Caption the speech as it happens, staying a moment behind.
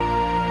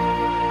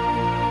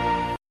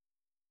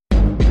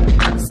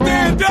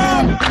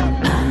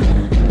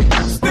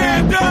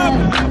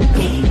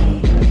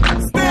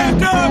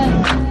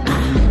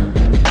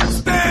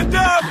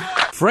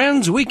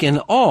we can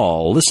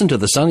all listen to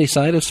the sunny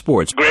side of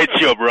sports. Great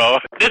show, bro.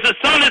 This is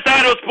Sonny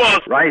Side of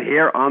Sports. Right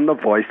here on the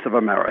Voice of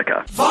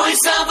America.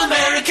 Voice of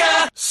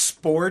America.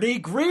 Sporty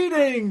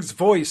greetings,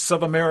 Voice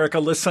of America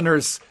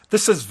listeners.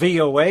 This is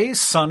VOA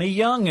Sonny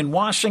Young in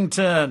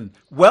Washington.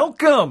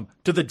 Welcome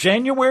to the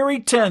January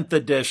 10th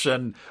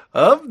edition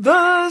of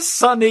the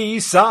Sunny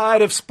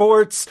Side of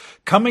Sports.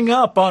 Coming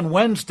up on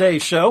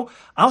Wednesday's show,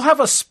 I'll have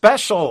a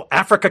special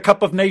Africa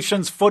Cup of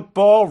Nations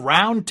football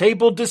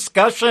roundtable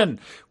discussion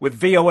with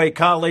VOA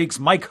colleagues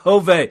Mike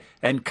Hove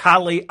and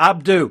Kali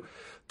Abdu.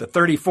 The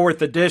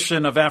 34th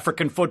edition of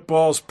African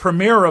football's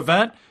premier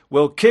event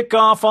will kick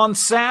off on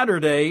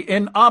Saturday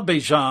in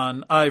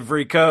Abidjan,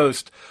 Ivory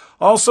Coast.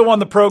 Also on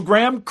the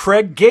program,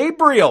 Craig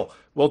Gabriel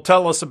will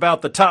tell us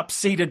about the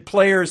top-seeded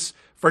players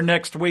for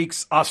next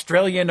week's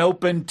Australian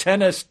Open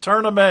tennis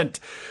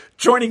tournament.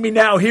 Joining me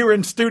now here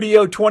in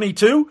Studio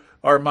 22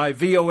 are my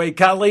VOA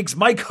colleagues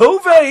Mike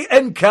Hove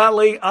and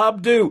Kali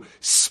Abdu.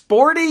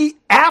 Sporty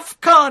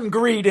AFCON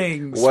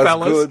greetings,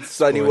 fellas. Good,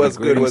 Sonny? What's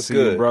good? What's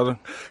good, brother?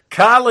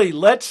 Kali,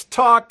 let's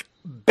talk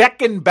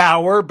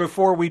Beckenbauer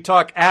before we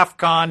talk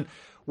AFCON.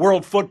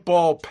 World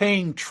football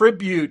paying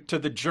tribute to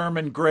the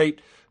German great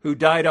who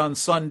died on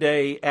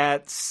Sunday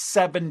at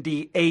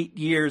 78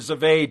 years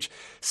of age.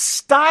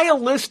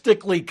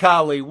 Stylistically,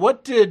 Kali,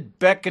 what did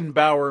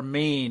Beckenbauer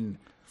mean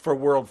for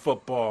world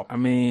football? I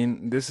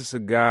mean, this is a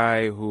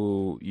guy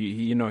who,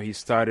 he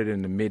started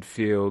in the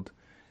midfield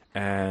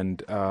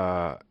and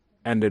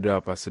ended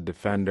up as a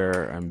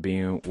defender and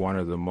being one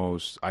of the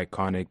most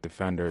iconic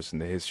defenders in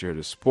the history of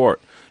the sport.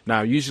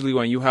 Now, usually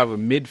when you have a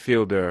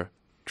midfielder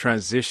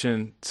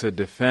transition to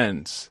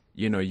defense,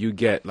 you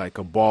get like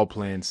a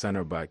ball-playing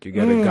center back. You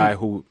get a guy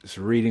who is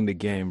reading the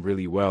game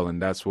really well, and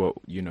that's what,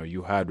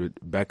 you had with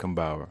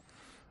Beckenbauer.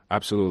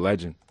 Absolute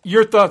legend.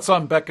 Your thoughts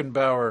on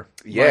Beckenbauer?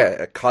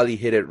 Yeah, Kali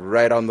hit it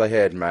right on the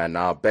head, man.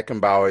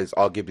 Beckenbauer is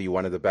arguably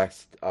one of the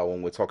best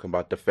when we're talking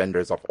about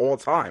defenders of all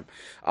time.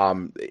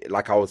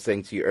 Like I was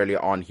saying to you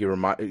earlier on,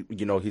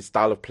 his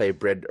style of play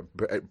bred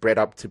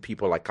up to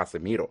people like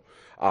Casemiro.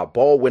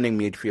 Ball-winning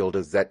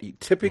midfielders that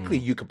typically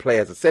you could play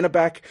as a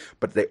center-back,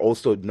 but they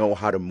also know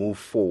how to move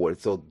forward.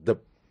 So the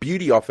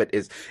beauty of it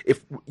is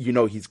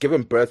he's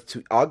given birth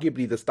to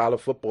arguably the style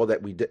of football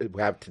that we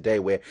have today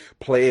where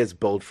players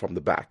build from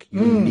the back.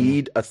 You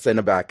need a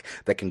center-back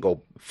that can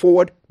go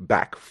forward,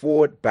 back,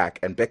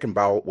 and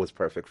Beckenbauer was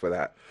perfect for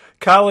that.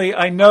 Kali,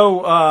 I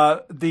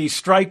know the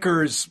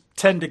strikers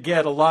tend to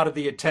get a lot of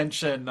the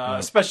attention,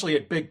 especially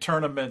at big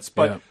tournaments,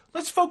 but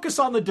let's focus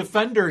on the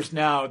defenders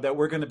now that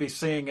we're going to be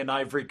seeing in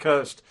Ivory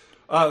Coast.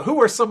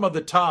 Who are some of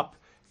the top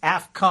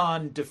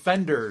AFCON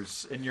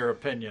defenders, in your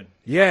opinion?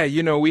 Yeah,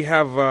 we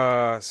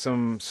have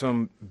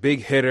some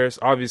big hitters.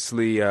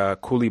 Obviously,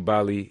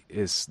 Koulibaly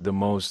is the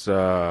most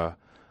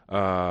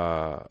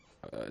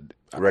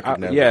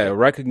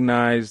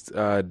recognized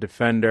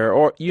defender,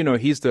 or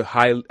he's the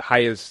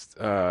highest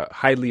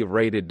highly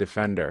rated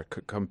defender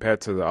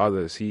compared to the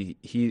others.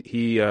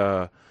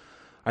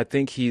 I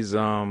think he's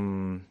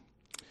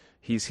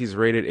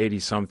rated 80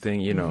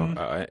 something.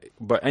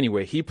 But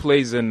anyway, he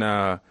plays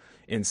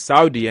in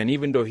Saudi, and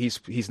even though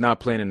he's not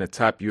playing in the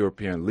top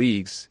European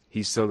leagues,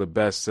 he's still the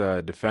best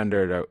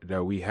defender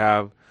that we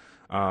have.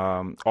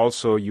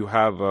 Also, you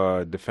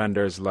have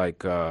defenders like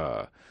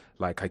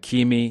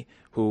Hakimi,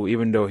 who,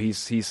 even though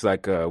he's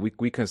like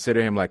we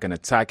consider him like an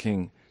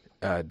attacking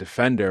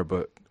defender,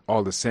 but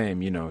all the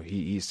same,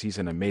 he's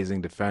an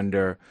amazing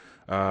defender.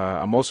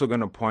 I'm also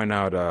going to point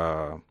out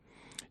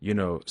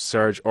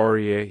Serge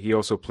Aurier. He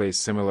also plays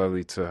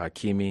similarly to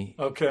Hakimi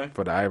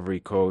for the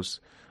Ivory Coast.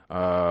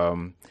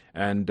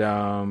 And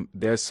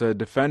there's a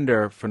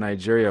defender for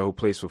Nigeria who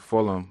plays for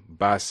Fulham,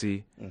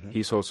 Bassi.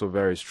 He's also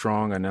very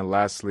strong. And then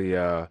lastly,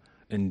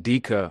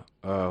 Ndika,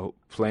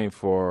 playing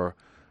for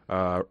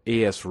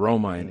AS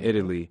Roma in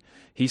Italy.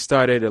 He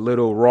started a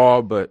little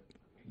raw, but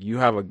you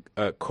have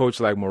a coach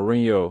like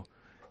Mourinho,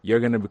 you're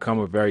going to become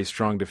a very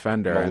strong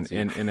defender. And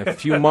in a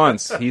few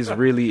months, he's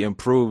really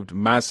improved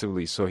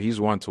massively. So he's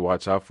one to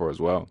watch out for as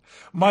well.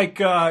 Mike,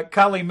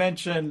 Kali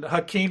mentioned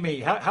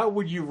Hakimi. How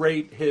would you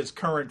rate his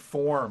current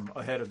form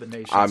ahead of the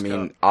Nations Cup?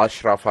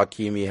 Achraf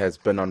Hakimi has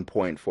been on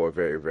point for a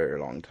very, very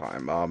long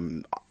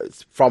time.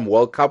 From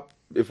World Cup,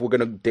 if we're going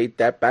to date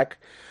that back,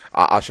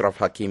 Achraf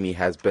Hakimi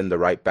has been the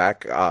right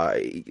back.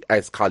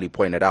 As Kali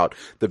pointed out,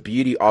 the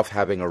beauty of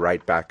having a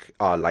right back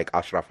like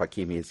Achraf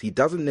Hakimi is he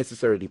doesn't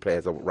necessarily play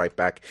as a right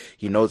back.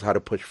 He knows how to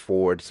push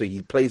forward, so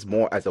he plays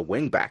more as a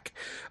wing back,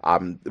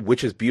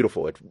 which is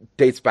beautiful. It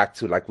dates back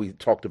to, like we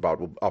talked about,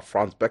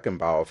 Franz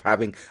Beckenbauer, of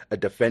having a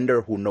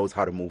defender who knows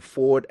how to move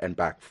forward and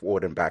back,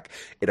 forward and back.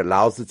 It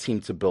allows the team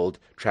to build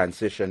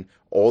transition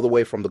all the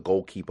way from the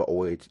goalkeeper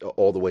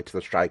all the way to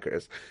the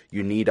strikers.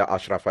 You need a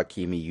Achraf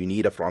Hakimi, you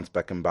need a Franz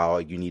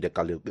Beckenbauer, you need a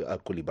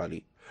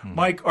Koulibaly.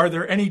 Mike, are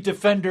there any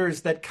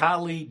defenders that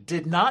Kali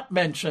did not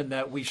mention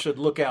that we should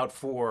look out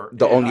for?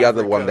 The only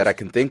other one that I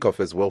can think of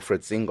is Wilfried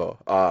Zingo,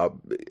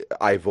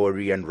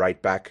 Ivorian right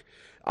back.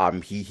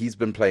 He's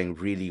been playing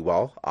really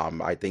well.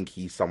 I think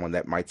he's someone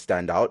that might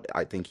stand out.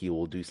 I think he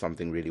will do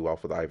something really well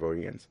for the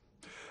Ivorians.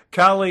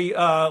 Kali,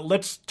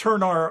 let's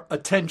turn our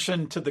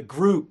attention to the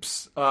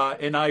groups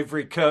in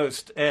Ivory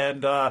Coast.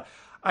 And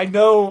I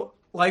know,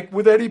 like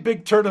with any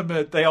big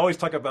tournament, they always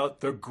talk about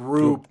the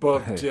group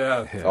of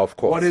death. Of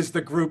course. What is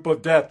the group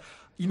of death?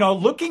 You know,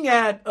 looking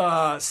at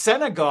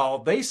Senegal,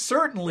 they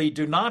certainly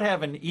do not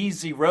have an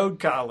easy road,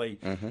 Kali,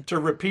 to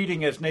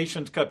repeating as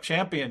Nations Cup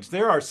champions.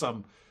 There are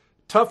some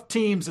tough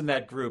teams in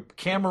that group.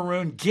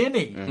 Cameroon,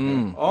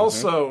 Guinea,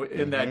 also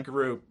in that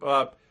group.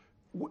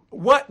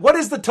 What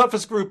is the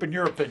toughest group in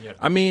your opinion?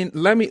 I mean,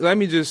 let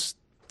me just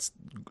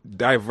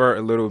divert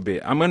a little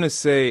bit. I'm gonna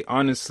say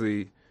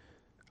honestly,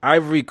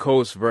 Ivory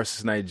Coast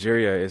versus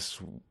Nigeria is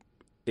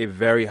a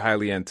very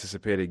highly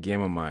anticipated game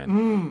of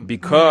mine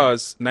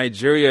because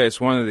Nigeria is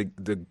one of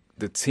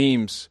the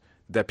teams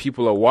that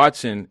people are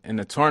watching in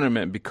the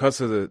tournament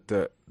because of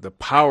the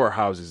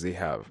powerhouses they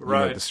have.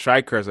 Right. You know, the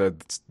strikers are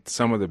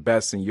some of the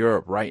best in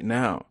Europe right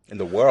now. In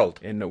the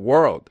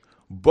world.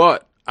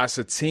 But as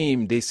a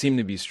team, they seem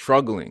to be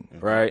struggling,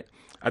 right?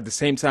 At the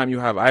same time, you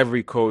have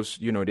Ivory Coast,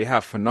 you know, they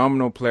have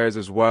phenomenal players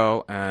as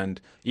well.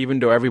 And even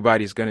though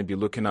everybody's going to be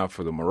looking out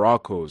for the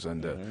Moroccos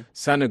and the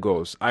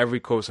Senegals, Ivory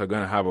Coast are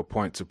going to have a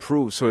point to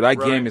prove. So that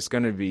game is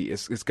going to be,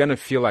 it's going to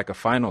feel like a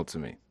final to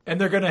me. And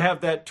they're going to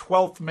have that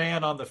 12th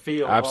man on the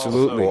field.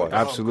 Absolutely. Also.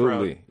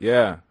 Absolutely.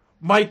 Yeah.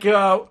 Mike,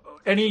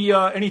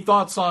 any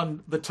thoughts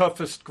on the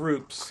toughest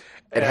groups?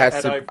 It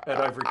has at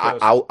Ivory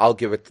Coast. I'll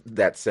give it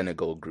that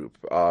Senegal group.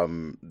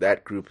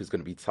 That group is going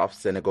to be tough.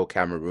 Senegal,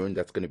 Cameroon.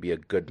 That's going to be a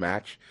good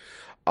match.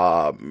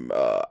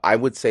 I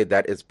would say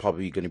that is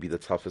probably going to be the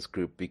toughest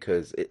group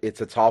because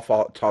it's a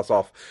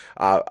toss-off.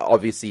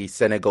 Obviously,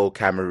 Senegal,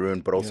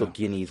 Cameroon, but also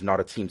Guinea is not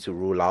a team to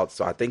rule out.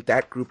 So I think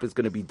that group is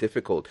going to be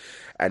difficult,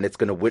 and it's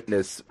going to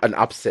witness an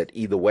upset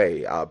either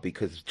way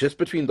because just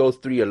between those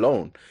three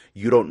alone,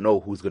 you don't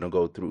know who's going to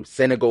go through.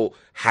 Senegal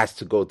has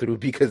to go through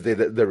because they're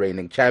the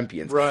reigning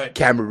champions. Right.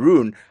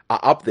 Cameroon are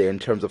up there in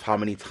terms of how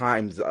many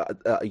times,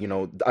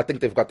 I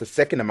think they've got the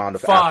second amount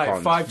of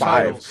AFCON. Five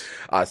titles.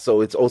 So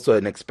it's also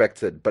an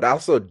expected. But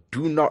also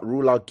do not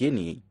rule out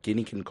Guinea.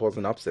 Guinea can cause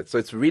an upset. So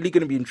it's really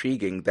going to be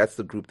intriguing. That's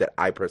the group that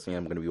I personally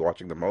am going to be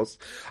watching the most.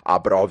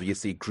 But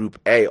obviously Group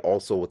A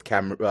also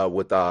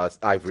with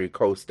Ivory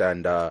Coast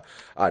and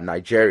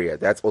Nigeria.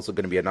 That's also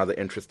going to be another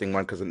interesting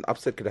one because an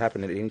upset could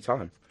happen at any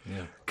time.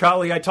 Yeah.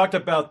 Kali, I talked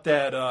about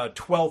that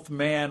 12th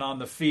man on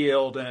the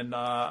field, and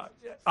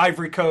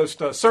Ivory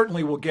Coast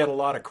certainly will get a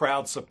lot of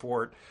crowd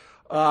support.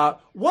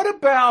 What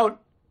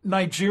about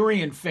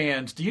Nigerian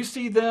fans? Do you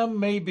see them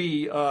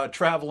maybe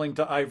traveling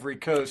to Ivory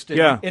Coast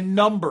in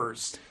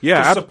numbers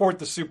to support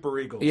the Super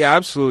Eagles? Yeah,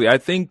 absolutely. I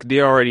think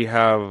they already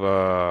have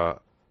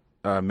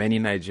many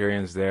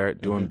Nigerians there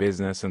doing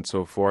business and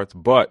so forth.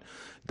 But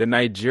the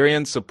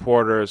Nigerian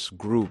supporters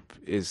group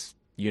is,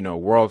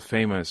 world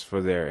famous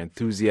for their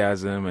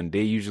enthusiasm, and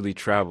they usually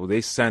travel.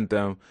 They send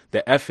them,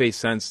 the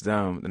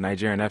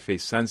Nigerian FA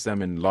sends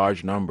them in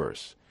large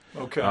numbers.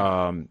 Okay.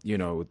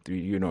 With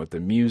the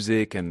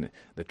music and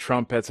the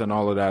trumpets and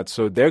all of that.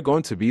 So they're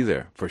going to be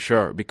there for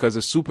sure because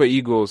the Super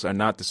Eagles are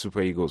not the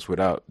Super Eagles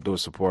without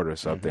those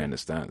supporters out there in the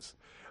stands.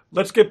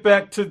 Let's get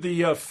back to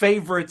the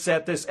favorites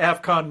at this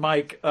AFCON,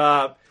 Mike.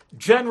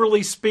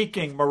 Generally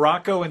speaking,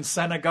 Morocco and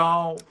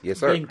Senegal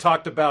being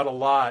talked about a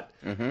lot.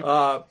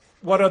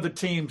 What other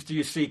teams do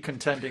you see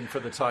contending for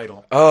the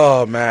title?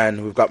 Oh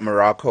man, we've got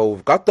Morocco.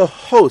 We've got the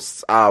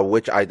hosts,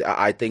 which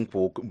I think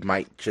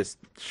might just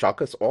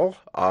shock us all.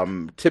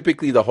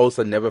 Typically, the hosts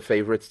are never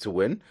favorites to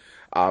win.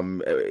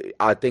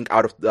 I think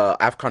out of the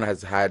AFCON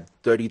has had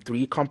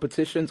 33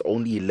 competitions,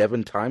 only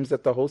 11 times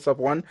that the hosts have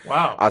won.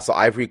 Wow. So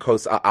Ivory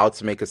Coast are out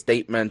to make a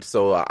statement.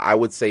 So I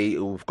would say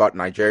we've got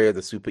Nigeria,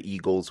 the Super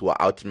Eagles, who are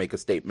out to make a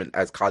statement.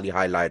 As Kali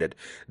highlighted,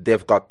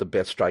 they've got the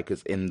best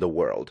strikers in the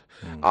world.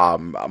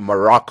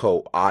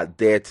 Morocco are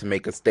there to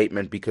make a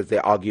statement because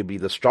they're arguably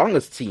the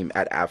strongest team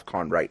at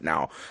AFCON right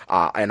now.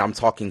 And I'm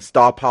talking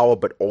star power,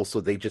 but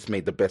also they just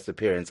made the best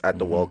appearance at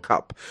the World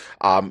Cup.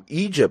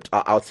 Egypt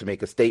are out to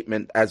make a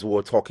statement, as we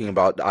were talking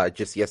about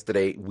just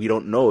yesterday. We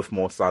don't know if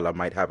Mo Salah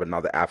might have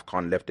another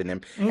AFCON left in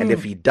him. And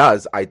if he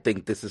does, I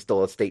think this is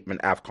still a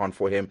statement AFCON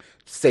for him,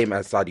 same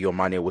as Sadio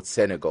Mane with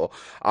Senegal.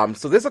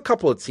 So there's a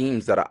couple of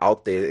teams that are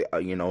out there,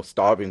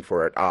 starving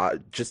for it.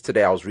 Just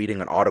today I was reading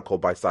an article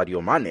by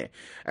Sadio Mane,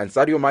 and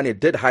Sadio Mane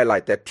did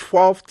highlight that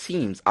 12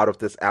 teams out of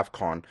this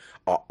AFCON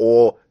are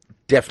all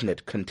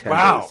definite contenders.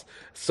 Wow.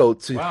 So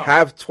to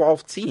have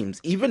 12 teams,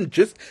 even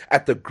just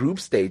at the group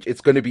stage,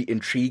 it's going to be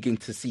intriguing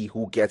to see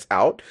who gets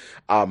out.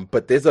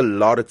 But there's a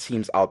lot of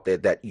teams out there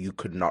that you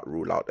could not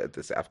rule out at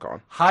this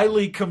AFCON.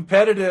 Highly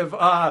competitive.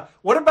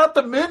 What about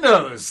the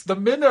minnows? The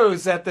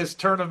minnows at this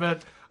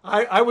tournament.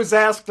 I was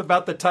asked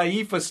about the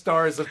Taifa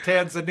Stars of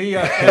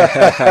Tanzania. In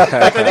fact,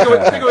 I think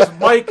it was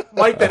Mike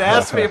that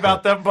asked me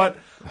about them. But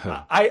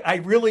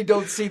I really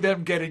don't see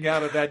them getting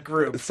out of that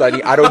group.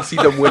 Sonny, I don't see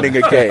them winning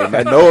a game.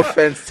 And no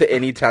offense to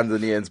any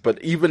Tanzanians,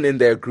 but even in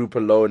their group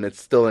alone,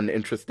 it's still an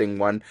interesting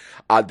one.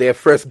 Their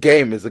first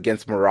game is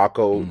against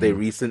Morocco.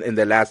 In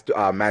their last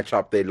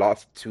matchup, they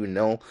lost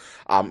 2-0.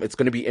 It's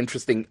going to be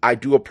interesting. I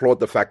do applaud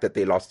the fact that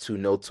they lost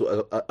 2-0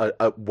 to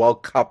a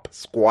World Cup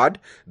squad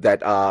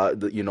that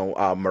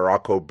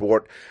Morocco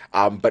brought.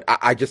 But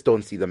I just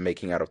don't see them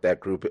making out of that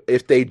group.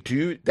 If they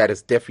do, that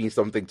is definitely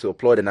something to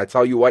applaud. And I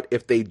tell you what,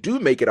 if they do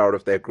make it out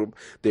of that group,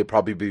 they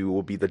probably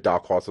will be the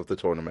dark horse of the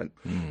tournament.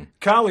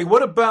 Kali,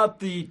 what about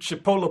the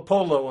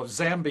Chipolopolo of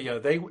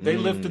Zambia? They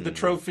lifted the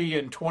trophy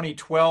in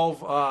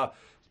 2012.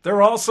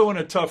 They're also in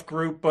a tough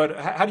group, but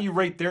how do you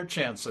rate their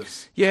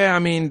chances? Yeah, I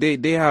mean,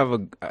 they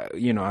have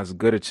as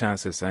good a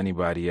chance as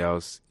anybody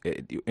else.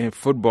 In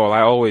football,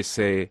 I always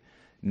say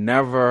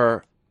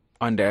never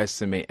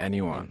underestimate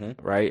anyone,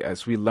 right?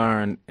 As we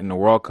learned in the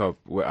World Cup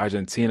with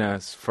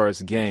Argentina's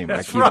first game.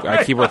 I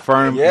keep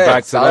referring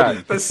back to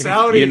that. The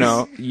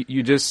Saudis.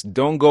 You just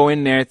don't go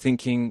in there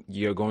thinking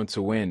you're going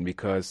to win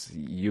because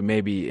you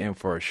may be in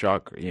for a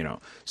shock,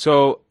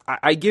 So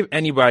I give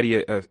anybody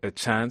a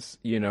chance,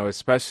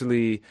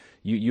 especially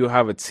you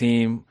have a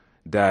team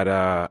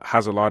that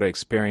has a lot of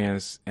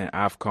experience in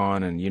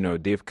AFCON,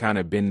 and they've kind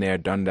of been there,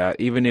 done that.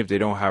 Even if they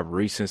don't have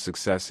recent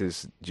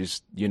successes,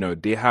 just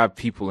they have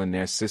people in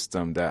their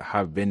system that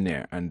have been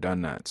there and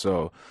done that.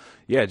 So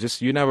yeah,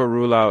 just you never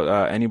rule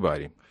out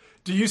anybody.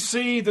 Do you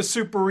see the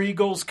Super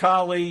Eagles,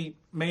 Kali,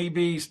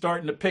 maybe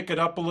starting to pick it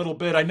up a little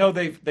bit? I know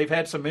they've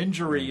had some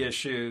injury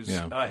issues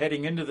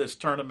heading into this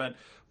tournament,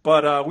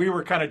 but we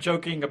were kind of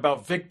joking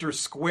about Victor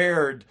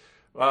Squared,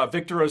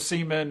 Victor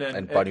Osimhen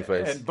and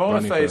Boniface,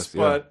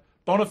 but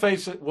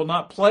Boniface will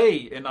not play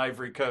in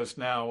Ivory Coast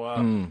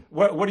now.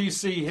 What do you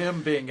see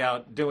him being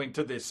out doing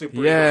to the Super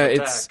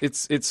Eagles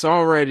attack? It's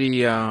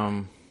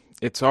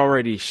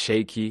already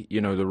shaky.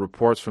 The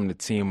reports from the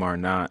team are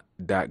not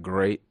that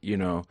great.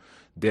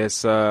 There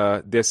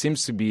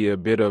seems to be a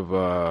bit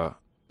of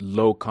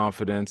low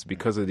confidence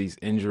because of these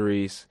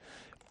injuries.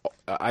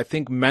 I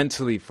think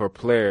mentally for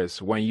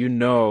players, when you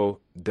know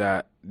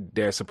that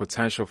there's a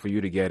potential for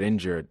you to get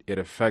injured, it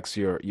affects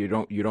you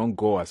don't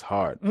go as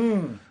hard.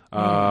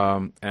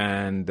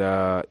 And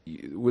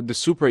with the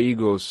Super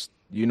Eagles,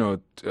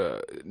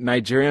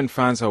 Nigerian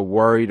fans are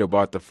worried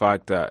about the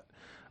fact that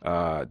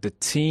the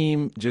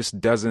team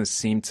just doesn't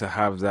seem to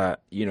have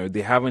that,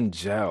 they haven't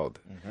gelled.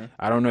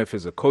 I don't know if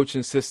it's a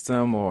coaching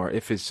system or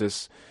if it's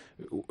just,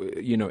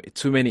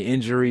 too many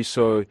injuries.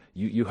 So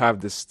you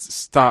have this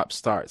stop,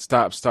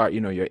 start.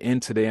 You're in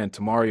today and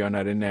tomorrow you're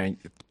not in there. And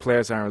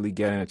players aren't really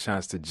getting a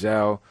chance to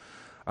gel.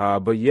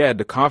 But yeah,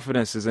 the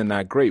confidence isn't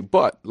that great.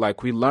 But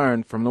like we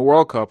learned from the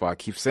World Cup, I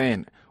keep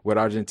saying, with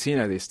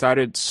Argentina, they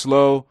started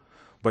slow,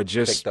 but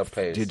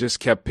they just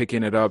kept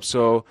picking it up.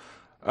 So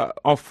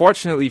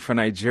unfortunately for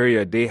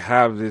Nigeria, they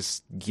have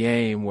this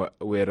game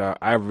with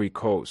Ivory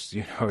Coast,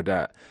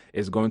 that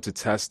is going to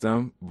test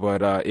them.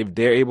 But if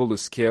they're able to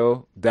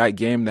scale that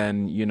game,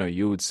 then,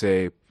 you would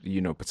say,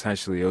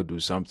 potentially they'll do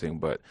something.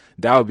 But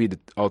that would be the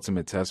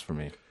ultimate test for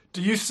me.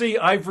 Do you see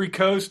Ivory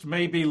Coast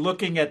maybe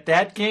looking at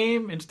that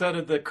game instead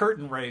of the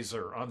curtain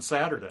raiser on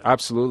Saturday?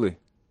 Absolutely.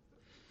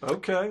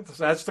 Okay,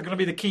 so that's going to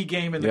be the key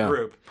game in the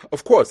group.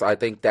 Of course, I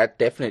think that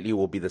definitely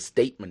will be the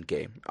statement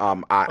game.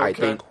 I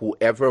think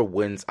whoever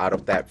wins out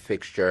of that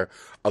fixture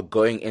are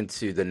going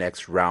into the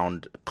next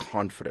round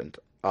confident.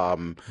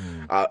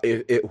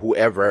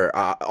 Whoever,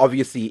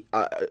 obviously,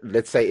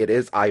 let's say it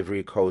is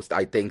Ivory Coast,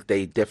 I think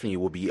they definitely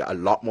will be a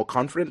lot more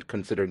confident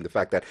considering the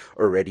fact that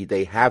already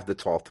they have the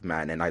 12th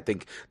man. And I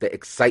think the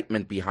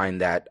excitement behind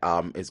that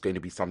is going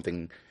to be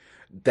something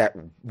that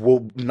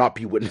will not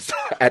be witnessed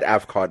at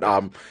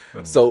AFCON.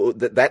 So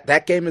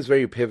that game is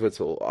very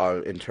pivotal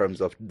in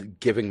terms of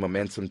giving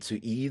momentum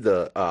to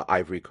either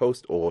Ivory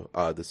Coast or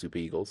the Super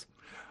Eagles.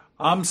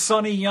 I'm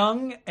Sonny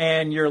Young,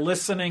 and you're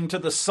listening to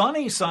the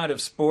Sunny Side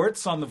of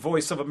Sports on the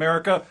Voice of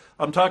America.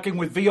 I'm talking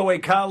with VOA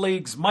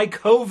colleagues Mike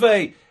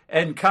Hovey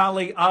and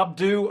Kali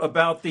Abdu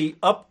about the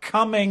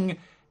upcoming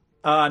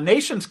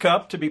Nations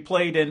Cup to be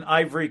played in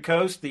Ivory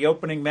Coast, the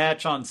opening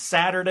match on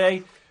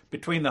Saturday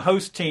between the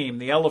host team,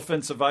 the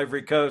Elephants of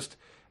Ivory Coast,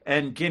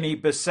 and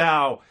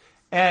Guinea-Bissau.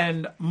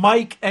 And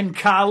Mike and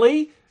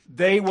Kali,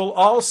 they will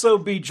also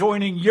be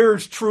joining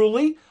yours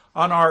truly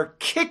on our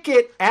Kick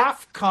It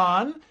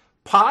AFCON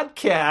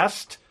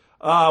podcast.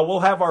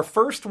 We'll have our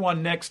first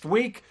one next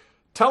week.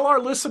 Tell our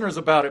listeners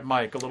about it,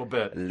 Mike, a little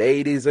bit.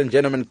 Ladies and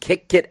gentlemen,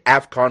 Kick It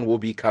AFCON will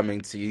be coming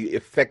to you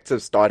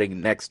effective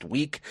starting next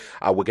week.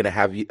 We're going to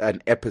have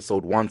an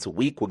episode once a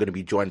week. We're going to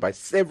be joined by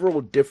several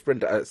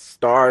different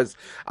stars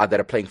that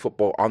are playing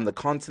football on the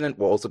continent.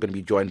 We're also going to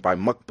be joined by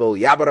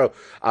Mukbil Yabaro,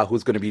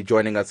 who's going to be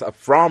joining us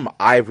from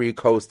Ivory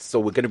Coast. So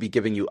we're going to be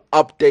giving you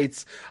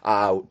updates,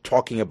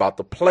 talking about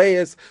the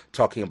players,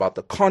 talking about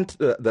the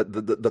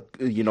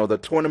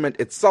tournament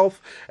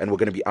itself, and we're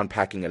going to be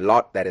unpacking a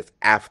lot that is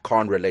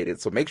AFCON related.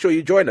 So make sure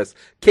you join us.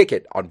 Kick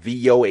it on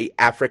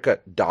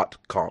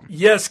voaafrica.com.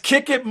 Yes,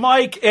 kick it,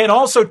 Mike. And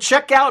also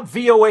check out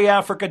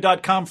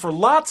voaafrica.com for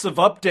lots of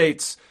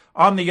updates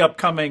on the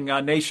upcoming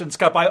Nations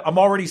Cup. I'm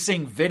already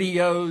seeing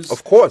videos,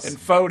 of course, and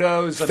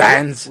photos, and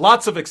fans.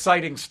 Lots of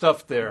exciting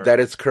stuff there.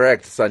 That is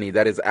correct, Sonny.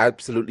 That is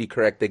absolutely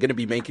correct. We're going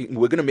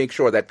to make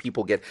sure that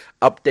people get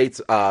updates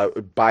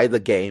by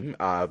the game.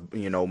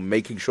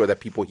 Making sure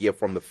that people hear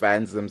from the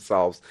fans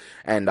themselves,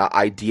 and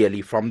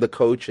ideally from the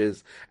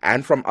coaches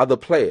and from other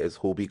players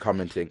who will be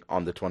commenting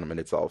on the tournament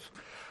itself.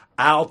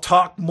 I'll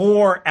talk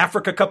more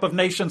Africa Cup of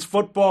Nations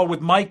football with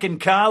Mike and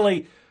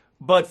Kali.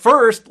 But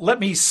first, let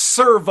me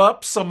serve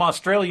up some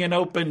Australian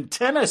Open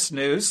tennis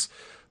news.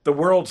 The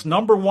world's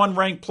number one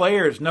ranked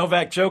players,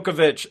 Novak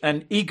Djokovic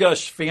and Iga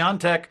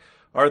Swiatek,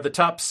 are the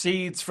top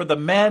seeds for the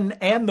men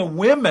and the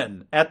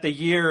women at the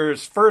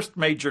year's first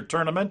major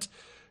tournament.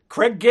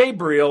 Craig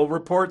Gabriel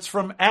reports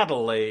from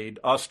Adelaide,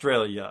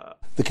 Australia.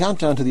 The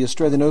countdown to the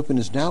Australian Open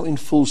is now in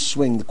full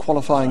swing. The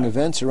qualifying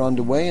events are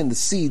underway and the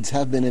seeds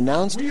have been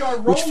announced,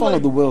 which follow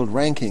the world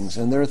rankings,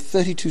 and there are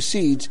 32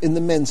 seeds in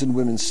the men's and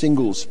women's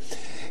singles.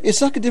 It's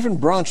like a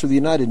different branch of the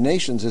United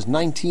Nations, as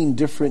 19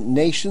 different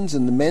nations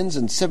in the men's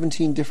and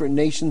 17 different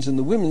nations in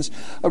the women's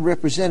are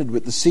represented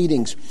with the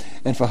seedings.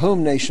 And for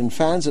home nation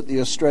fans at the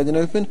Australian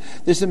Open,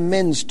 there's a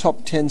men's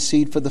top 10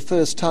 seed for the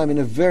first time in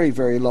a very,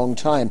 very long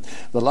time.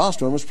 The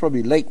last one was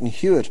probably Leighton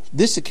Hewitt.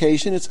 This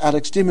occasion it's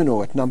Alex de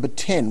Minaur at number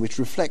 10, which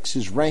reflects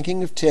his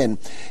ranking of 10.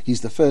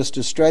 He's the first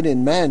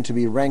Australian man to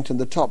be ranked in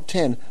the top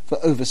 10 for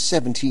over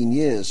 17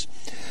 years.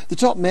 The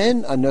top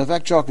men are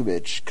Novak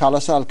Djokovic,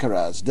 Carlos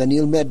Alcaraz,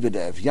 Daniil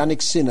Medvedev,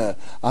 Yannick Sinner,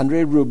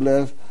 Andrei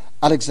Rublev,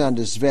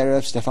 Alexander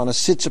Zverev, Stefanos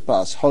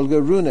Tsitsipas,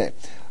 Holger Rune,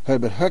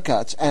 Herbert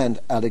Hurkacz, and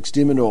Alex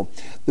de Minaur.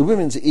 The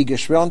women's are Iga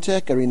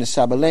Swiatek, Arina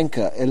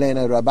Sabalenka,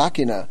 Elena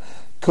Rybakina,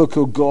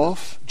 Coco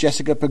Gauff,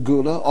 Jessica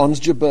Pegula,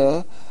 Ons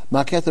Jabeur,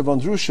 Marketa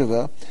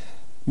Vondrousova,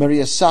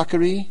 Maria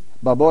Sakkari,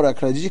 Barbora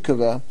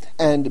Krejcikova,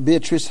 and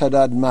Beatrice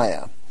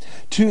Haddad-Maia.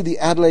 To the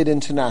Adelaide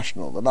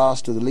International, the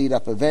last of the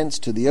lead-up events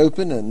to the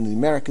Open, and the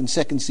American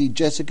second seed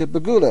Jessica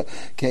Pegula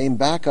came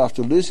back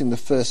after losing the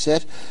first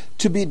set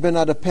to beat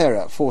Bernarda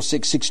Pera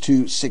 4-6,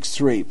 6-2,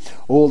 6-3.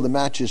 All the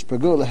matches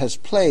Pegula has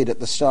played at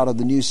the start of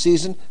the new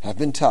season have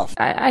been tough.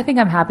 I think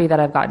I'm happy that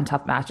I've gotten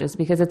tough matches,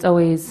 because it's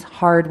always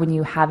hard when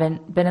you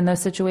haven't been in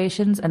those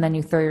situations and then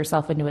you throw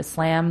yourself into a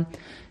slam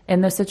in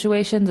those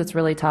situations. It's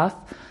really tough.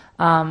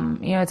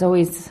 It's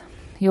always...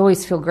 You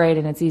always feel great,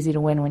 and it's easy to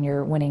win when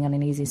you're winning on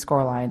an easy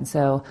scoreline.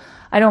 So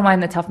I don't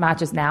mind the tough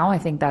matches now. I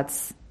think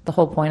that's the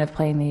whole point of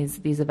playing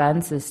these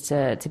events, is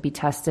to be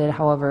tested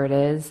however it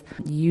is.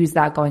 Use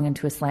that going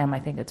into a slam. I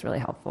think it's really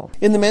helpful.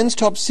 In the men's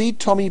top seed,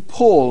 Tommy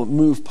Paul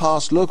moved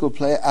past local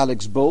player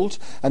Alex Bolt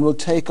and will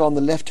take on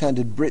the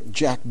left-handed Brit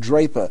Jack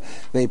Draper.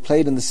 They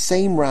played in the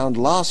same round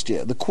last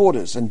year, the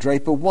quarters, and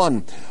Draper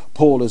won.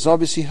 Paul is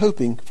obviously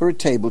hoping for a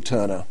table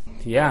turner.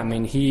 Yeah, I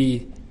mean,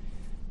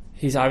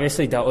 He's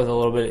obviously dealt with a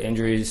little bit of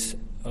injuries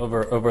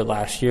over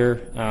last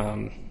year,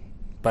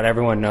 but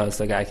everyone knows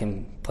the guy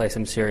can play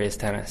some serious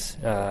tennis.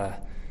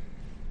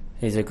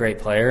 He's a great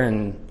player,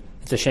 and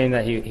it's a shame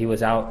that he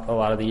was out a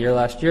lot of the year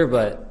last year,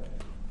 but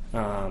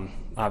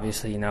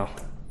obviously,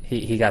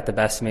 he got the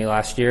best of me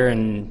last year,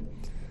 and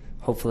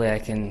hopefully I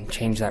can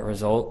change that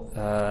result.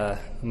 I'm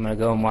going to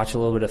go and watch a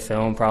little bit of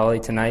film probably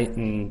tonight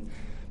and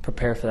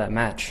prepare for that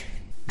match.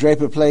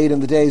 Draper played in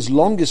the day's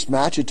longest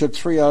match. It took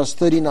 3 hours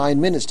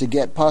 39 minutes to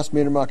get past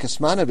Miramar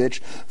Kecmanovic,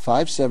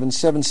 5-7,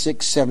 7-6,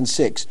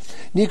 7-6.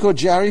 Nico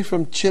Jarry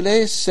from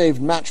Chile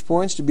saved match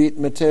points to beat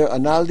Matteo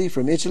Analdi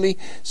from Italy,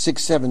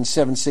 6-7,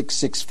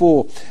 7-6,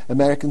 6-4.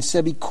 American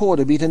Sebi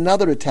Corda beat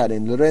another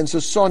Italian, Lorenzo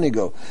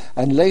Sonigo.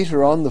 And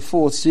later on, the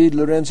fourth seed,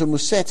 Lorenzo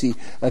Musetti,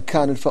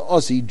 accounted for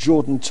Aussie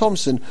Jordan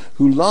Thompson,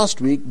 who last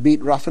week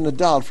beat Rafa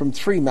Nadal from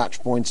 3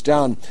 match points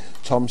down.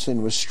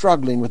 Thompson was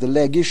struggling with a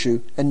leg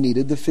issue and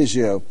needed the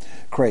physio.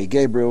 Craig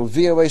Gabriel,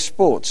 VOA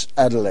Sports,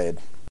 Adelaide.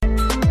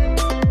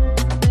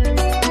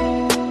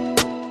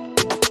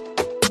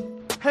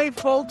 Hey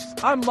folks,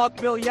 I'm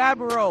Mukbil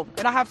Yabaro,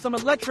 and I have some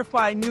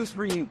electrifying news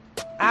for you.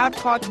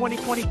 AFCON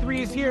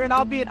 2023 is here, and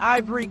I'll be at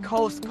Ivory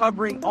Coast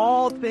covering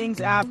all things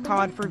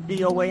AFCON for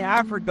VOA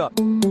Africa.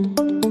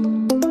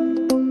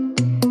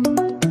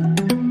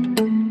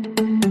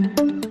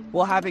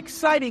 We'll have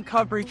exciting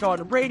coverage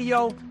on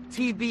radio,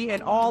 TV,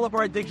 and all of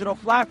our digital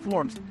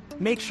platforms.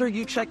 Make sure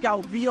you check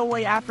out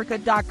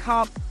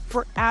voaafrica.com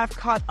for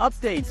AFCON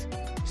updates.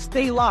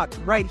 Stay locked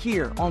right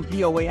here on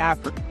VOA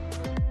Africa.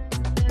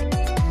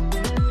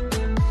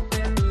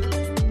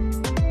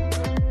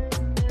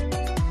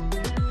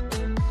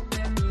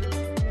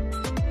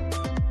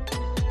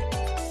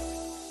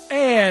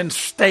 And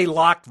stay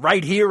locked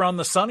right here on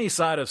the sunny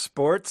side of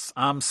sports.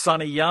 I'm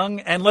Sonny Young,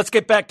 and let's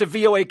get back to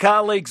VOA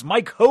colleagues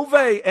Mike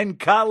Hovey and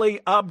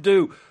Kali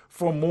Abdu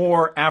for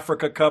more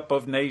Africa Cup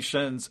of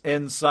Nations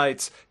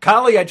insights.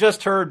 Kali, I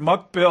just heard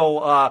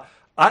Mukbil.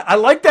 I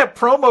like that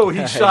promo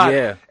he shot.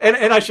 Yeah.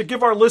 And I should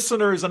give our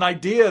listeners an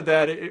idea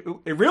that it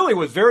really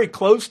was very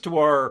close to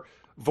our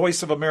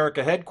Voice of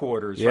America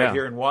headquarters right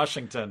here in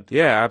Washington.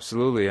 Yeah,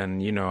 absolutely.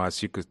 And,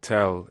 as you could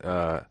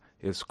tell,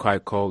 it's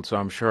quite cold. So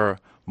I'm sure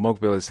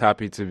Mokbil is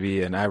happy to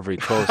be in Ivory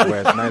Coast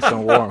where it's nice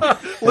and warm.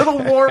 Little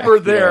warmer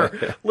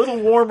there. Little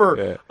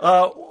warmer.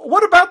 Yeah.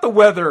 What about the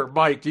weather,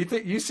 Mike? Do you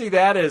think you see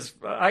that as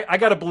I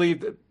got to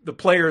believe that the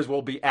players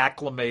will be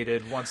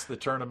acclimated once the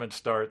tournament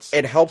starts?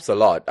 It helps a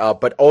lot,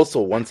 but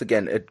also once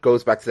again, it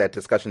goes back to that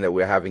discussion that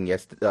we were having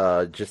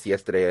just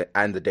yesterday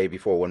and the day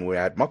before when we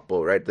were at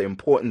Mokbil, right? The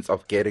importance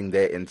of getting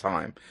there in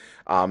time.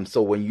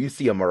 So when you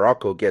see a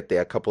Morocco get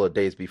there a couple of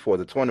days before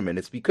the tournament,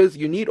 it's because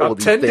you need all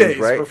these 10 things, days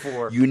right?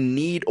 Before. You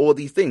need all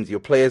these things. Your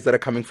players that are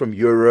coming from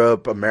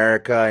Europe,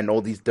 America, and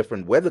all these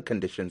different weather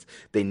conditions,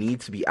 they need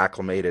to be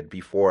acclimated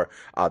before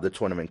the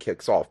tournament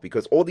kicks off,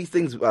 because all these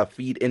things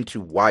feed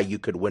into why you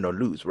could win or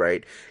lose,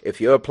 right?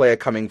 If you're a player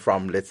coming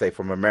from, let's say,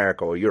 from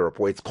America or Europe,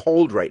 where it's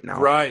cold right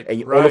now,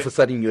 and all of a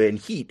sudden you're in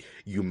heat,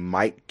 you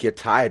might get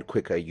tired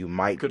quicker. You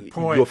might, Good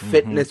point. Your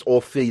fitness all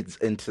feeds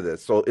into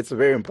this. So it's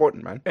very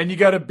important, man. And you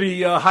got to be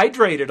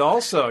hydrated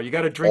also. You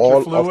got to drink all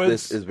your fluids. All of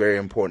this is very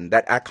important.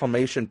 That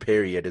acclimation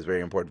period is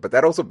very important. But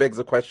that also begs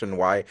the question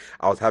why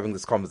I was having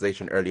this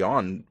conversation early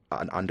on.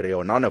 Andre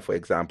Onana, for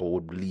example,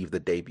 would leave the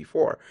day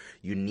before.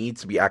 You need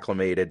to be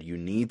acclimated. You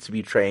need to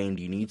be trained.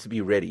 You need to be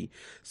ready.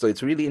 So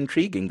it's really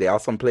intriguing. There are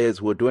some players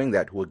who are doing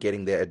that, who are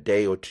getting there a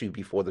day or two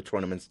before the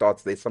tournament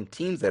starts. There's some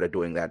teams that are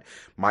doing that.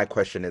 My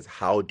question is,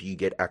 how do you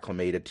get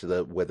acclimated to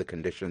the weather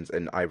conditions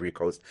in Ivory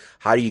Coast?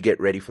 How do you get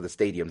ready for the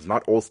stadiums?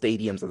 Not all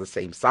stadiums are the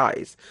same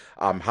size.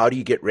 How do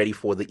you get ready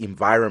for the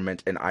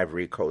environment in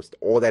Ivory Coast?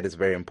 All that is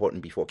very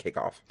important before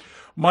kickoff.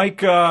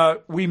 Mike,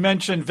 we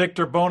mentioned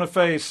Victor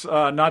Boniface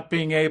not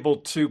being able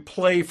to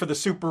play for the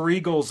Super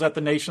Eagles at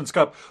the Nations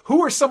Cup.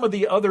 Who are some of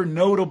the other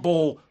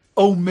notable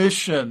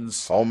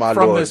omissions from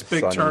this big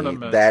Sonny,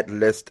 tournament? That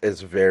list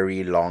is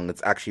very long.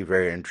 It's actually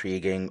very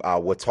intriguing.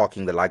 We're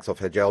talking the likes of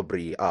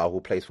Hejelbri, who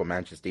plays for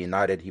Manchester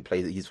United.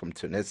 He's from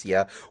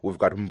Tunisia. We've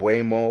got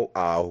Mbeumo,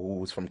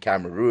 who's from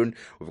Cameroon.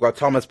 We've got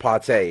Thomas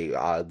Partey,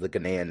 the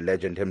Ghanaian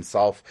legend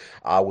himself.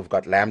 We've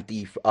got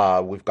Lamptey.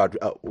 We've got,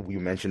 we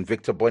mentioned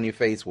Victor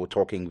Boniface. We're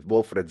talking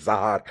Wilfred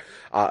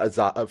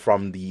Zaha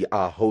from the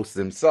hosts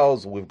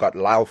themselves. We've got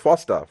Lyle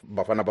Foster,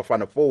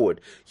 Bafana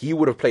forward. He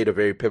would have played a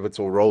very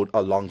pivotal role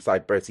alongside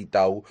Percy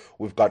Tau.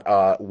 We've got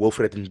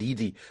Wilfred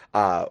Ndidi,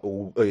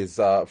 who is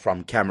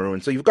from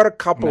Cameroon. So you've got a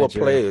couple of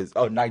players.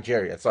 Oh,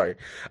 Nigeria, sorry.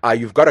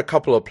 You've got a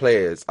couple of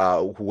players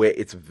where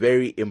it's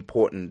very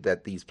important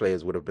that these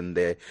players would have been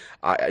there.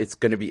 It's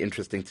going to be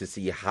interesting to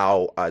see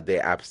how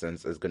their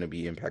absence is going to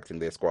be impacting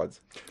their squads.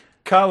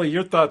 Kali,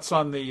 your thoughts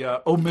on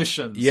the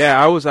omissions?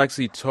 Yeah, I was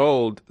actually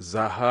told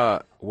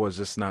Zaha was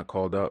just not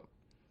called up.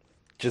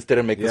 Just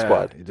didn't make the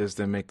squad. He just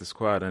didn't make the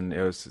squad, and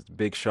it was a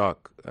big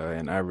shock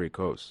in Ivory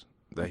Coast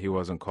that he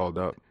wasn't called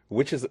up.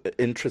 Which is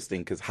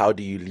interesting, because how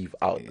do you leave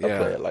out a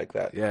player like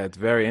that? Yeah, it's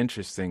very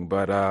interesting.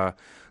 But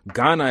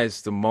Ghana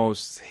is the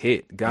most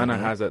hit. Ghana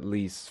has at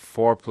least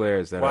 4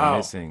 players that are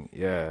missing.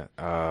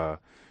 Yeah.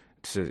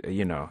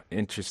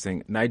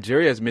 Interesting.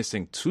 Nigeria is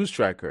missing 2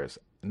 strikers.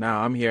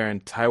 Now I'm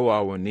hearing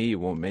Taiwo Awoniyi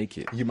won't make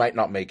it. You might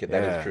not make it.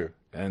 That is true.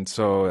 And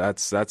so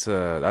that's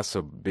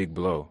a big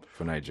blow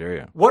for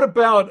Nigeria. What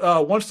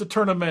about once the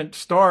tournament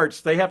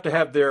starts? They have to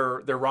have their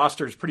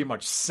rosters pretty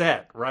much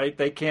set, right?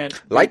 They can't.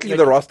 Likely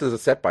the rosters are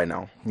set by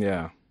now.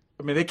 Yeah.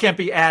 I mean, they can't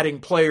be adding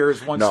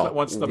players once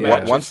the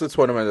match. Once the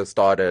tournament has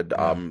started,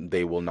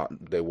 they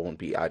won't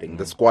be adding.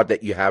 The squad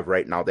that you have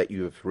right now, that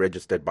you've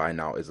registered by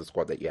now, is the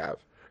squad that you have.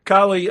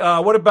 Kali,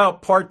 what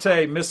about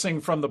Partey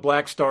missing from the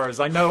Black Stars?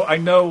 I know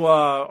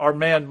our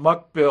man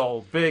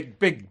Mukbil,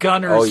 big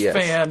Gunners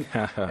fan,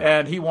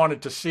 and he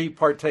wanted to see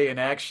Partey in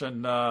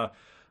action.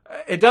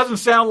 It doesn't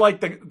sound like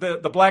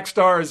the Black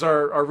Stars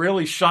are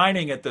really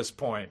shining at this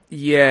point.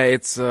 Yeah,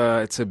 it's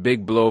a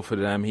big blow for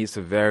them. He's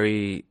a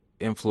very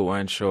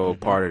influential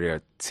part of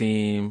their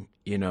team.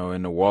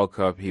 In the World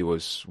Cup, he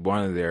was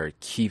one of their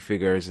key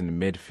figures in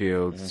the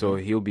midfield, so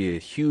he'll be a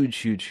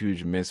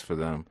huge miss for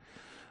them.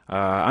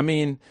 I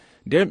mean,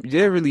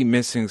 they're really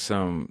missing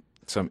some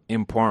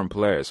important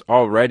players.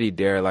 Already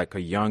they're like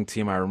a young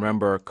team. I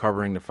remember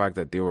covering the fact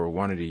that they were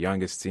one of the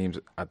youngest teams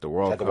at the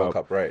World Cup. World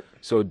Cup, right?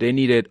 So they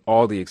needed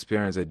all the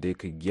experience that they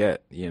could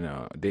get.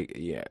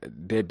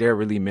 They're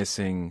really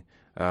missing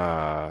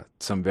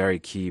some very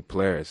key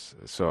players.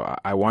 So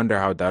I wonder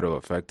how that'll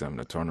affect them in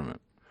the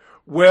tournament.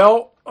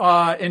 Well,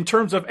 in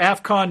terms of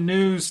AFCON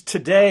news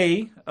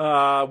today,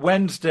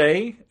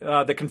 Wednesday,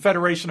 the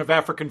Confederation of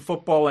African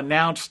Football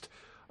announced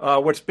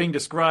what's being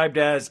described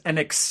as an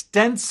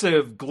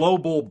extensive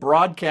global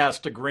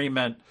broadcast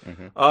agreement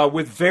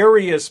with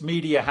various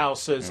media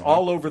houses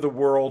all over the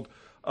world.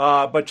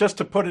 But just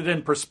to put it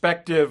in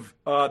perspective,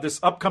 this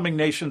upcoming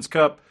Nations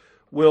Cup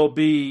will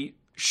be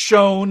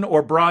shown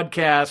or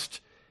broadcast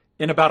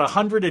in about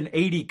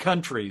 180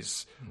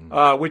 countries,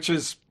 which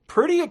is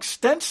pretty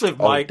extensive,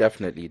 Mike. Oh,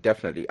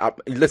 definitely.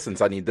 Listen,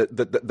 Sonny,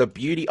 the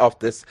beauty of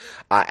this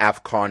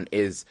AFCON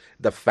is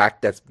the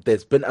fact that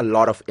there's been a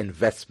lot of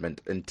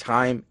investment in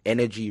time,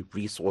 energy,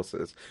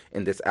 resources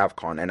in this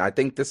AFCON. And I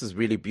think this is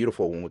really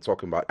beautiful when we're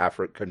talking about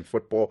African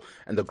football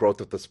and the growth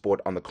of the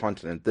sport on the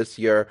continent this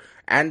year.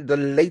 And the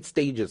late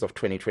stages of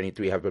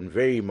 2023 have been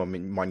very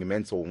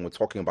monumental when we're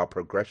talking about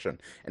progression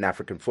in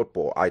African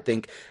football. I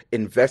think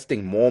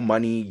investing more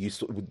money,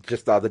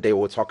 just the other day we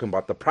were talking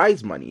about the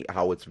prize money,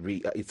 how it's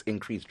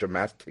increased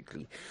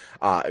dramatically.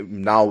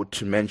 Now,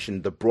 to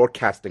mention the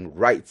broadcasting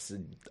rights,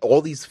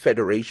 all these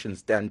federations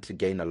stand to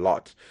gain a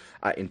lot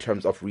in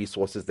terms of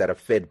resources that are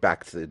fed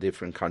back to the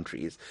different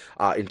countries,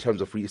 in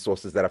terms of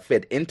resources that are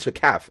fed into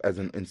CAF as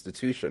an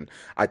institution.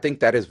 I think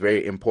that is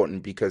very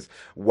important because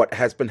what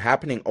has been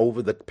happening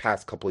over the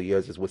past couple of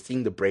years is we're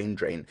seeing the brain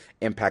drain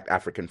impact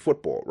African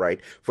football, right?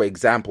 For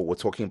example, we're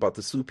talking about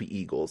the Super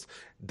Eagles.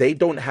 They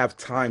don't have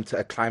time to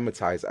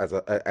acclimatize as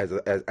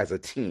a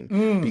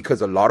team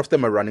because a lot of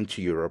them are running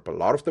to Europe, a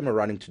lot of them are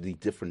running to the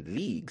different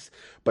leagues,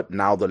 but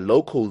now the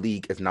local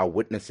league is now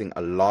witnessing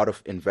a lot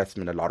of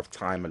investment, a lot of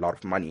time, a lot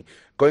of money.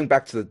 Going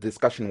back to the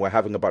discussion we're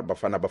having about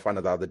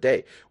Bafana the other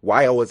day,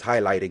 why I was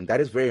highlighting that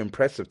is very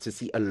impressive to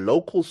see a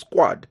local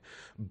squad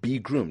be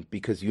groomed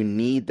because you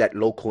need that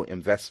local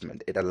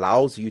investment. It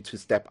allows you to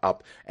step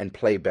up and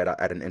play better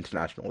at an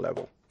international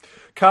level.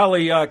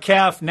 Kali,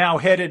 CAF now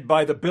headed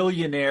by the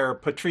billionaire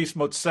Patrice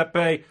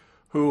Motsepe,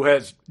 who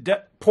has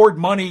poured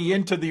money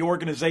into the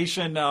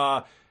organization,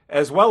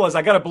 as well as,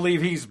 I got to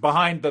believe, he's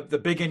behind the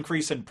big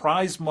increase in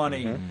prize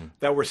money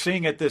that we're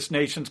seeing at this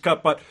Nations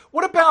Cup. But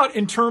what about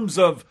in terms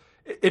of,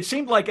 it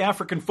seemed like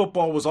African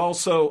football was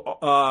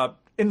also,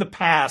 in the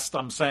past,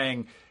 I'm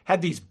saying,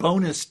 had these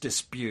bonus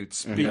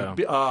disputes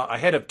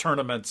ahead of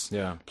tournaments.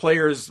 Yeah.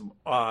 Players,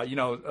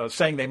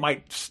 saying they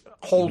might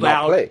hold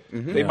out. Play.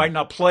 They might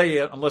not play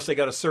it unless they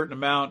got a certain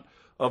amount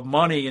of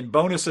money and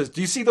bonuses. Do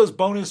you see those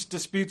bonus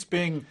disputes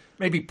being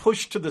maybe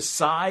pushed to the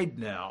side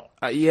now?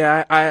 I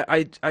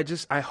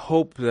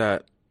hope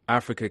that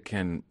Africa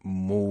can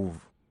move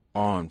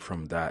on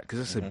from that because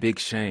it's a big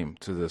shame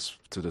to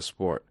the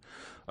sport.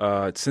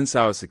 Since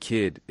I was a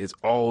kid, it's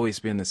always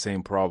been the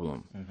same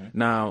problem.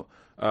 Now,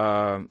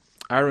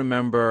 I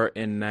remember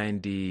in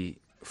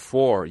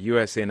 '94,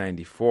 USA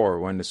 '94,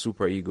 when the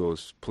Super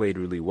Eagles played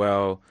really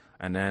well,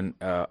 and then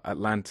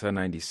Atlanta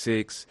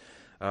 '96,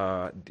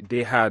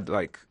 they had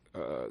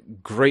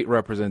great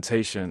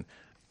representation.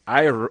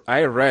 I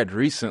read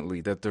recently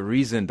that the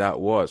reason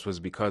that was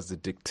because the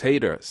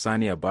dictator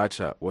Sani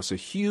Abacha was a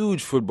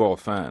huge football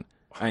fan,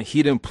 and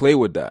he didn't play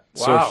with that.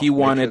 Wow. So he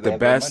wanted the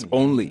best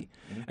only.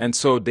 And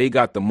so they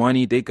got the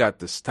money, they got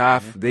the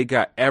staff, they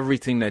got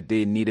everything that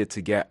they needed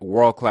to get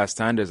world-class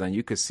standards, and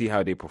you could see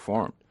how they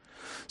performed.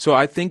 So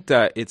I think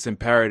that it's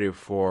imperative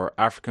for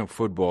African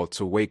football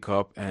to wake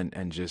up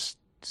and just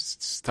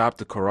stop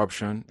the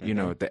corruption. You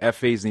know, the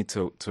FAs need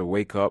to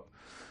wake up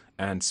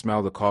and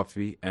smell the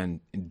coffee and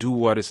do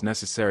what is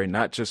necessary,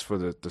 not just for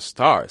the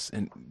stars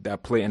and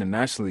that play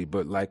internationally,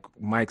 but like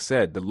Mike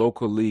said, the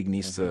local league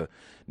needs to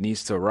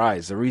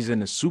rise. The reason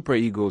the Super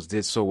Eagles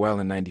did so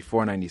well in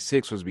 '94,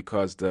 '96 was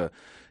because the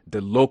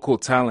local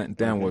talent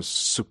then was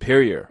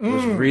superior,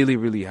 was really,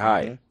 really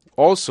high.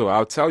 Also,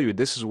 I'll tell you,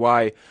 this is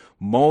why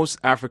most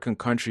African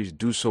countries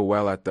do so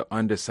well at the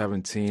under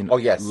 17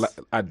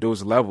 at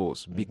those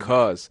levels,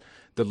 because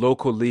the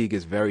local league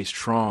is very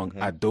strong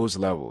at those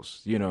levels.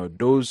 You know,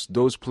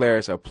 those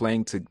players are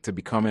playing to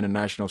become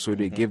international, so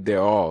they give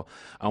their all.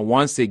 And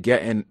once they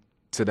get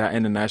into that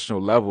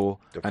international level,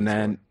 and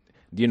then,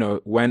 you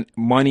know, when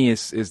money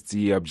is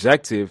the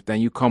objective,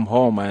 then you come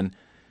home and,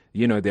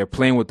 you know, they're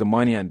playing with the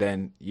money and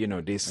then, you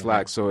know, they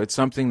slack. So it's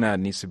something that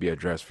needs to be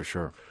addressed for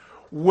sure.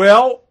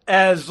 Well,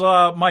 as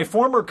my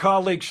former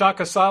colleague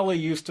Shaka Sali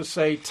used to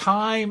say,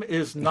 time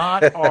is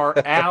not our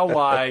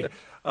ally.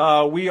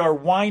 We are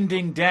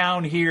winding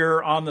down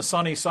here on the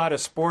sunny side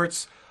of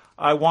sports.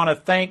 I want to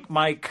thank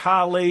my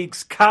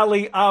colleagues,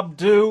 Kali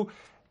Abdu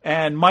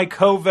and Mike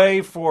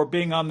Hovey, for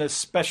being on this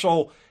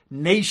special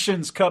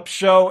Nations Cup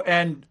show.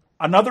 And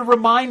another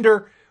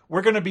reminder,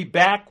 we're going to be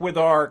back with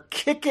our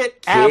Kick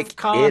It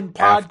AFCON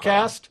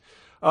podcast.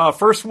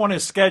 First one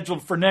is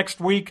scheduled for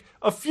next week,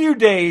 a few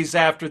days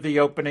after the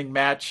opening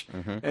match,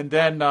 and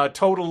then a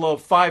total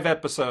of 5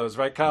 episodes,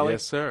 right, Kali?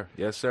 Yes, sir.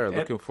 Yes, sir.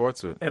 Looking forward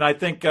to it. And I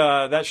think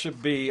that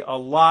should be a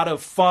lot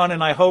of fun,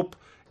 and I hope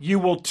you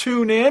will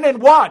tune in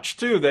and watch,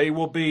 too. They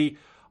will be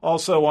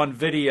also on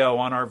video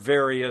on our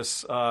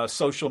various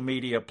social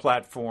media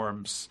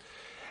platforms.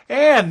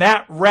 And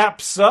that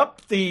wraps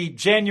up the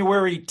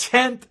January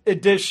 10th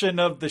edition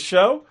of the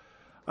show.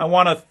 I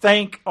want to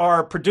thank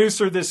our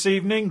producer this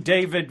evening,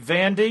 David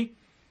Vandy.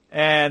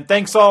 And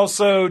thanks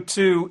also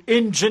to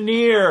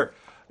engineer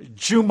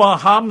Juma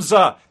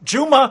Hamza.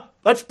 Juma,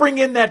 let's bring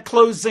in that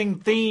closing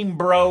theme,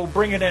 bro.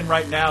 Bring it in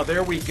right now.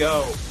 There we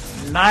go.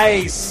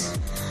 Nice.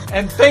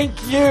 And thank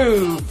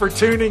you for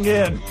tuning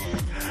in.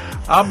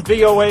 I'm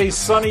VOA's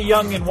Sonny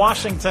Young in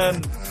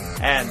Washington.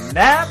 And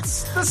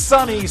that's the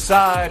sunny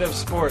side of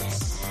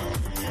sports.